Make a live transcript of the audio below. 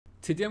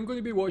Today I'm going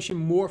to be watching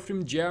more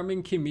from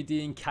German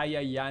comedian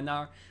Kaya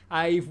Yanar.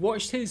 I've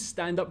watched his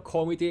stand-up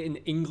comedy in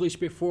English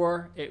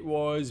before. It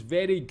was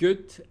very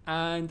good,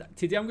 and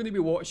today I'm going to be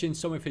watching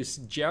some of his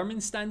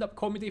German stand-up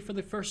comedy for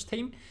the first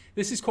time.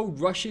 This is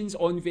called Russians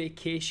on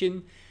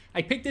Vacation.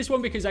 I picked this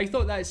one because I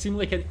thought that seemed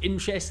like an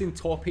interesting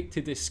topic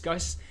to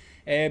discuss,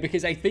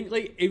 because I think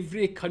like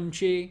every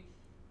country,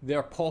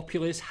 their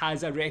populace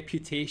has a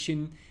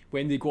reputation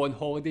when they go on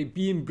holiday.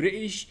 Being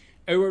British,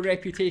 our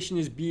reputation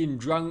is being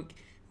drunk,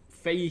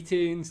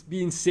 fighting,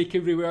 being sick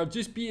everywhere,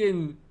 just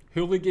being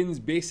hooligans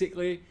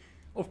basically.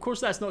 Of course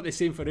that's not the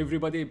same for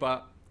everybody,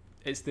 but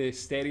it's the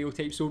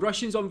stereotype. So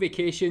Russians on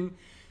vacation,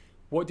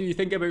 what do you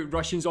think about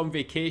Russians on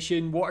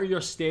vacation? What are your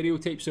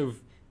stereotypes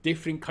of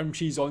different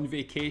countries on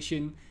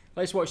vacation?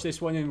 Let's watch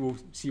this one and we'll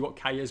see what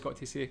Kaya's got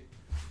to say.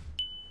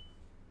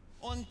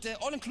 Und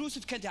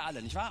All-Inclusive kennt ihr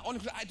alle, nicht wahr?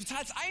 Du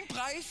zahlst einen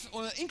Preis,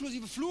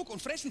 inklusive Flug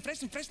und fressen,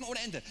 fressen, fressen ohne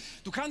Ende.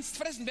 Du kannst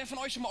fressen, wer von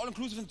euch schon mal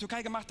All-Inclusive in der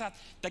Türkei gemacht hat,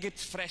 da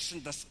gibt's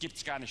Fressen, das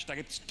gibt's gar nicht. Da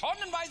gibt's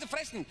tonnenweise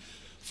Fressen.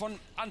 Von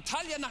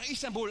Antalya nach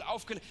Istanbul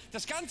aufgelegt.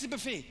 Das ganze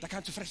Buffet, da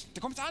kannst du fressen.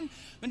 Da kommt's an,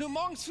 wenn du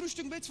morgens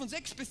frühstücken willst, von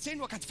 6 bis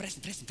 10 Uhr kannst du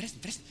fressen, fressen,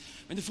 fressen, fressen.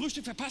 Wenn du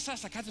Frühstück verpasst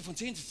hast, da kannst du von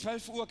 10 bis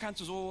 12 Uhr,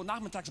 kannst du so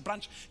nachmittags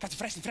Brunch, kannst du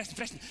fressen, fressen,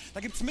 fressen. Da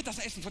gibt's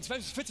Mittagessen, von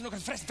 12 bis 14 Uhr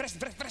kannst du fressen,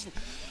 fressen, fressen, fressen.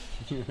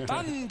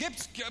 Dann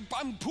gibt's,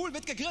 am Pool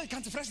wird gegrillt,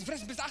 kannst du fressen,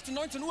 fressen bis 18,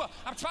 19 Uhr.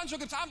 Ab 20 Uhr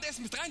gibt's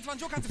Abendessen, bis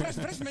 23 Uhr kannst du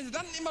fressen, fressen. Wenn du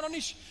dann immer noch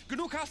nicht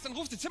genug hast, dann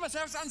rufst du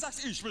Zimmerservice an und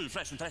sagst, ich will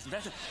fressen, fressen,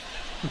 fressen.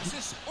 Das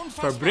ist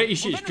unfassbar. For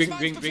British, und wenn du drink, es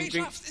mal ins drink, Buffet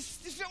drink. schaffst,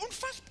 das wäre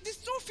unfassbar, das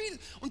ist so viel.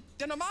 Und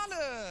der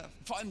normale,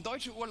 vor allem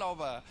deutsche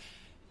Urlauber,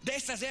 der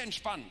ist da sehr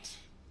entspannt.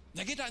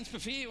 Der geht da ins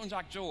Buffet und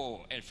sagt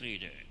so,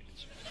 Elfriede,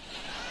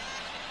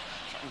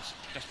 schau uns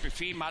das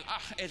Buffet mal,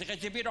 ach,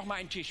 reservier doch mal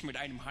einen Tisch mit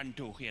einem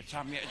Handtuch, jetzt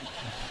haben wir...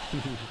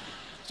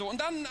 So,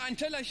 und dann ein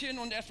Tellerchen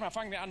und erstmal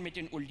fangen wir an mit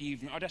den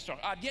Oliven. Oh, das ist doch,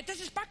 das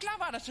ist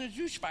Baklava, das ist eine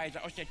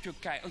Süßspeise aus der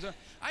Türkei. Und so,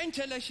 ein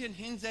Tellerchen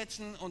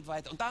hinsetzen und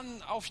weiter. Und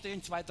dann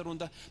aufstehen, zweite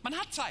Runde. Man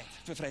hat Zeit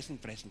für Fressen,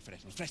 Fressen,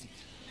 Fressen, Fressen.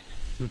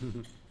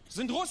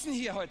 Sind Russen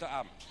hier heute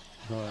Abend?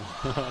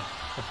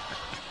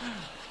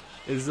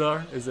 Is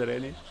there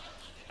any?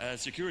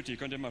 Security,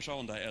 könnt ihr mal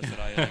schauen, da erste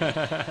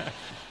Reihe.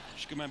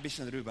 Ich gehe mal ein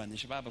bisschen rüber,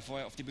 nicht wahr, bevor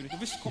ihr auf die Bühne... Du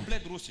bist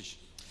komplett russisch.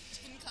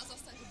 Ich bin in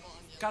Kasachstan geboren,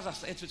 ja.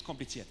 Kasachstan, jetzt wird's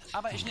kompliziert.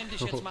 Aber ich nehme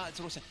dich jetzt mal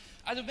als Russe.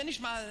 Also wenn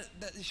ich mal,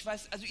 ich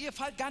weiß, also ihr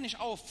fallt gar nicht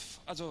auf,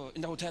 also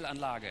in der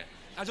Hotelanlage.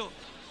 Also,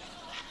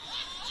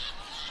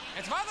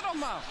 jetzt warte doch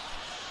mal.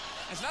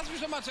 Jetzt lass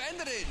mich doch mal zu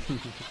Ende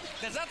reden.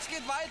 Der Satz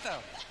geht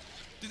weiter.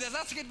 Der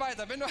Satz geht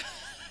weiter. Wenn du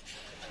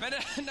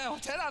in der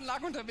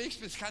Hotelanlage unterwegs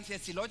bist, kannst du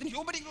jetzt die Leute nicht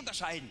unbedingt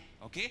unterscheiden,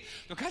 okay?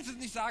 Du kannst jetzt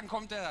nicht sagen,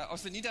 kommt der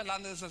aus den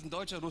Niederlanden, ist das ein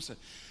deutscher Russe.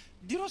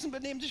 Die Russen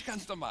benehmen sich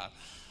ganz normal.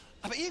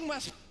 Aber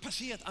irgendwas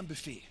passiert am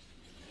Buffet.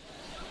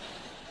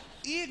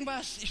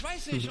 Irgendwas, ich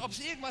weiß nicht, ob es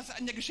irgendwas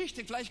in der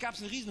Geschichte, vielleicht gab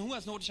es eine riesen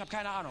Hungersnot, ich habe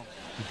keine Ahnung.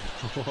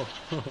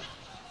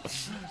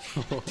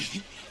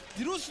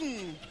 Die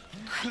Russen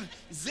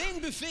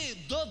sehen Buffet,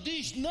 da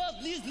dich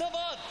not, nicht na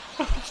was.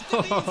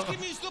 Oh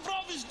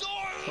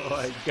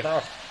my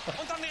god.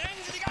 Und dann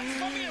rennen sie die ganze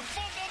Familie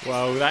vor.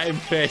 Wow, that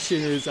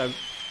impression is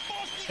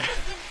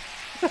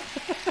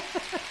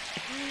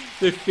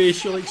the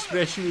facial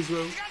expression as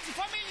well. Die ganze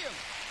Familie.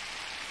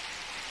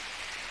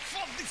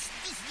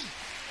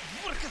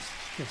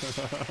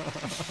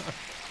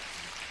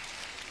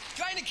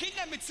 Kleine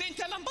Kinder mit 10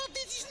 Tellern.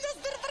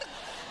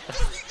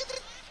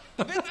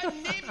 Da wird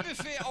ein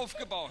Nebenbuffet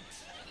aufgebaut.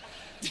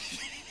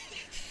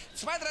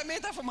 2-3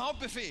 Meter vom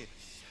Hauptbuffet.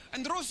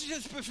 Ein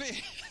russisches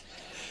Buffet.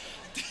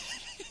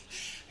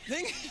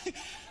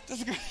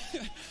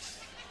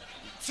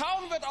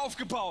 Zaun wird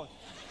aufgebaut.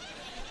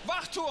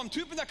 Wachturm,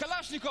 Typ in der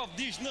Kalaschnikow.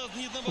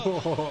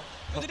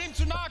 Wenn du dem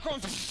zu nahe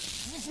kommst.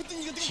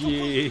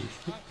 Gee.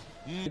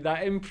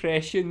 That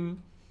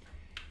impression,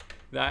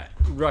 that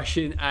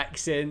Russian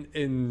accent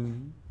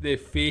and the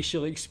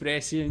facial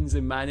expressions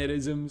and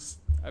mannerisms,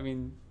 I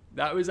mean,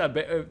 that was a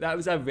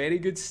very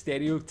good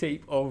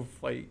stereotype of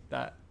like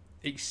that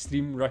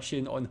extreme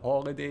Russian on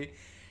holiday.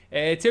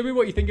 Tell me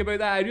what you think about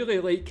that. I really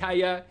like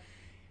Kaya.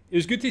 It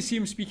was good to see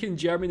him speaking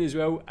German as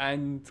well,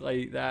 and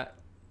like that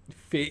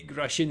fake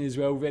Russian as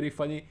well, very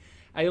funny.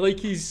 I like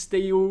his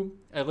style,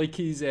 I like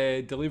his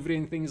delivery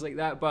and things like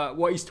that, but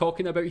what he's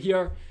talking about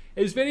here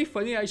is very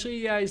funny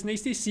actually. It's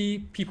nice to see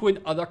people in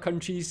other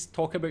countries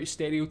talk about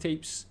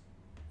stereotypes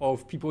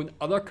of people in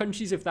other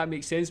countries, if that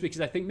makes sense, because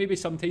I think maybe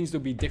sometimes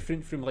they'll be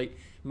different from, like,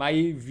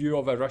 my view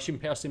of a Russian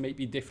person might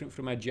be different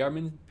from a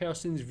German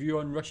person's view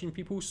on Russian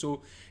people,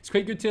 so it's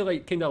quite good to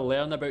like kind of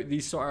learn about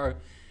these sort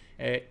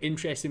of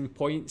interesting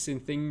points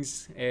and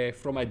things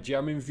from a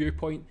German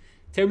viewpoint.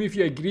 Tell me if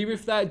you agree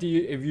with that.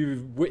 If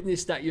you've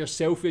witnessed that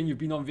yourself when you've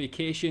been on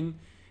vacation?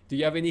 Do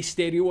you have any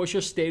what's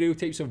your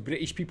stereotypes of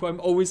British people? I'm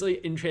always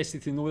like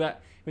interested to know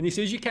that. When he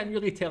says you can't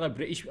really tell a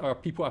British or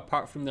people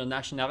apart from their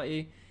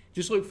nationality,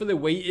 just look for the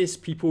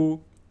whitest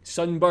people.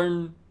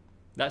 Sunburn,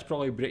 that's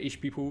probably British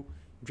people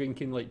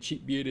drinking like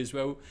cheap beer as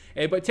well.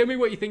 But tell me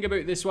what you think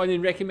about this one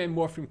and recommend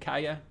more from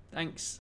Kaya. Thanks.